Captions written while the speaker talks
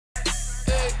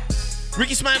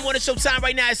Ricky Smiley Morning Show time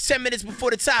right now. It's 10 minutes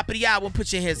before the top of the hour.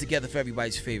 Put your hands together for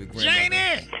everybody's favorite grandmother.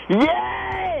 Janie!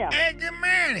 Yeah! Hey, good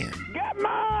morning. Good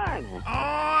morning. Oh,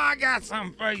 I got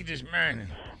something for you this morning.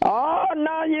 Oh,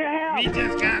 no, you We haven't.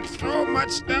 just got so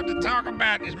much stuff to talk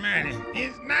about this morning.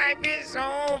 This night is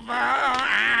over. I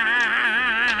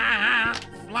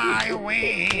fly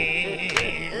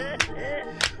away.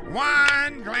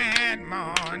 One glad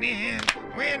morning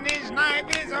when this night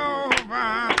is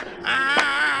over. I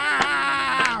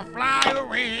fly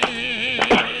away.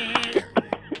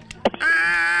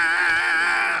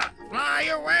 I fly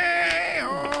away.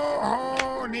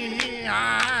 Oh, honey.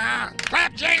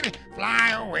 Clap, Janie. Fly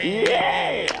away.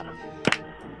 Yeah!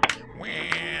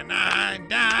 When I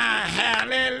die,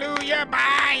 hallelujah,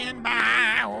 by and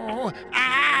by, oh,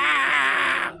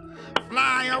 I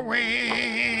fly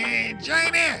away.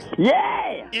 Janie,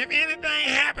 Yeah! if anything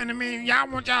happened to me, y'all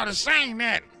want y'all to sing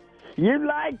that. You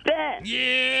like that?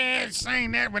 Yeah,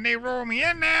 sing that when they roll me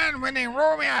in there and when they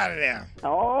roll me out of there.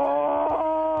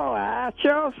 Oh, I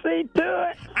sure see to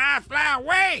it. I fly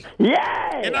away,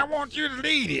 Yeah! and I want you to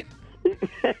lead it.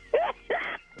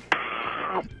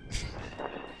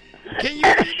 Can you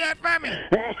read that for me?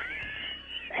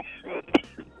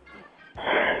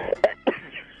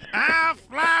 I'll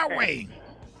fly away.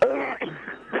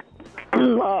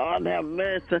 Lord have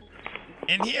mercy.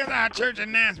 And here's our church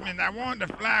announcement. I wanted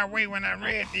to fly away when I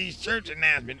read these church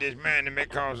announcements this morning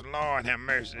because, Lord have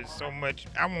mercy, it's so much.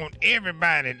 I want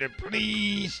everybody to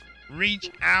please reach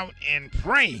out and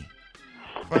pray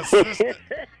for Sister,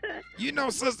 you know,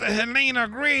 Sister Helena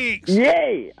Griggs,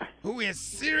 Yeah! who is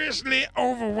seriously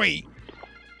overweight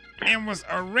and was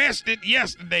arrested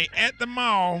yesterday at the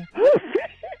mall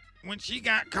when she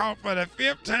got caught for the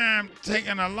 5th time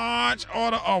taking a large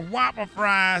order of Whopper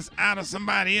fries out of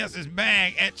somebody else's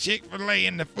bag at Chick-fil-A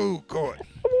in the food court.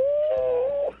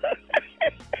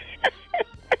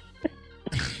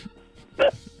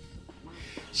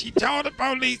 She told the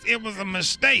police it was a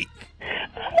mistake,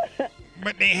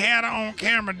 but they had her on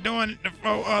camera doing it to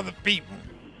 4 other people.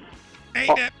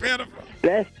 Ain't that pitiful?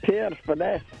 That's pitiful.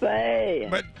 That's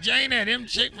sad. But Janie, them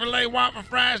Chick-fil-A Whopper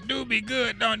fries do be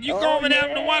good, don't you? You go Oh, over there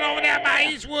to the one over there by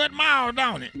yeah. Eastwood Mall,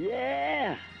 don't it?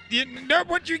 Yeah! That's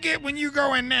what you get when you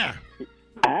go in there.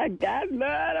 I love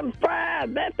them fries.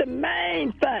 That's the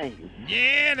main thing.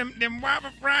 Yeah, them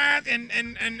Whopper fries and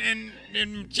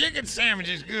them chicken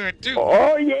sandwiches good too.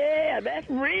 Oh, yeah. That's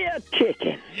real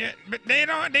chicken. Yeah, but they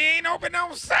ain't open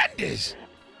on Sundays.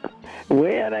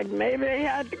 Well, maybe they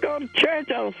have to go to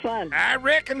church on Sunday. I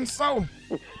reckon so.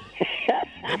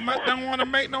 They must don't want to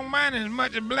make no money as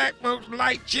much as black folks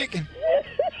like chicken.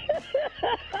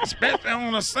 Especially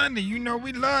on a Sunday. You know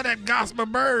we love that gospel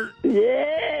bird.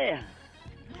 Yeah.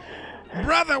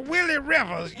 Brother Willie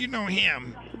Rivers, you know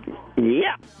him.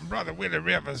 Yep. Brother Willie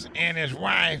Rivers and his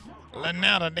wife,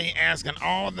 Lynetta, they asking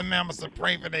all the members to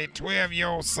pray for their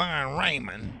 12-year-old son,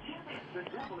 Raymond,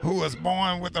 who was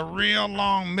born with a real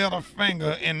long middle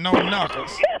finger and no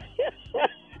knuckles.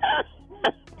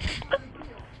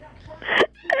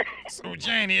 So,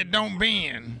 Janie, it don't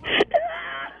bend.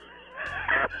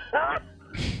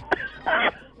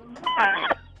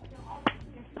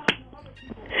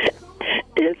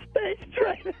 It stays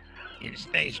straight. It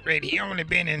stays straight. He only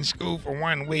been in school for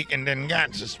 1 week and then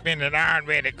got suspended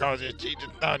already because his teacher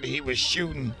thought that he was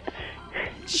shooting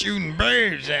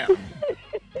birds out.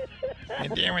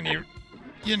 And then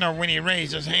when he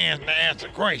raised his hands to ask a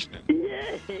question,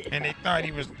 and they thought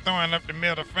he was throwing up the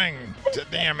middle finger to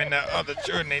them and the other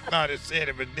children, they thought it said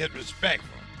it was disrespectful.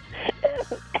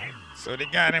 So they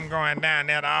got him going down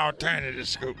there to alternative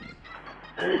school.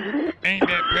 Ain't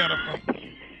that pitiful?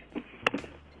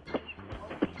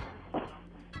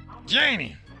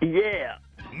 Janie. Yeah.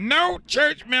 No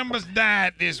church members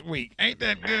died this week. Ain't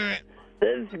that good?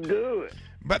 That's good.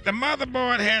 But the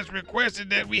motherboard has requested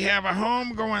that we have a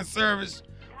homegoing service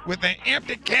with an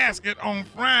empty casket on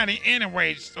Friday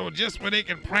anyway, so just where they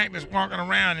can practice walking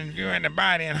around and viewing the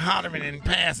body and hollering and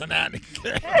passing out the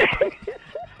casket.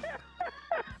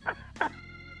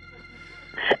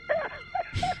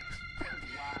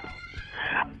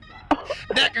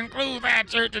 That concludes our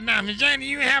church announcement. Janie,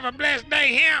 you have a blessed day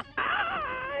here.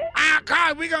 I'll call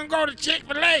you. We're going to go to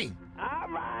Chick-fil-A. All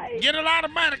right. Get a lot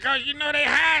of money because you know they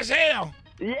high as hell.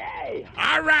 Yay.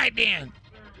 All right, then.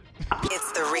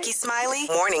 It's the Ricky Smiley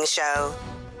Morning Show.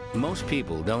 Most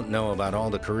people don't know about all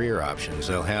the career options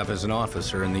they'll have as an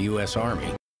officer in the U.S.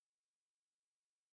 Army.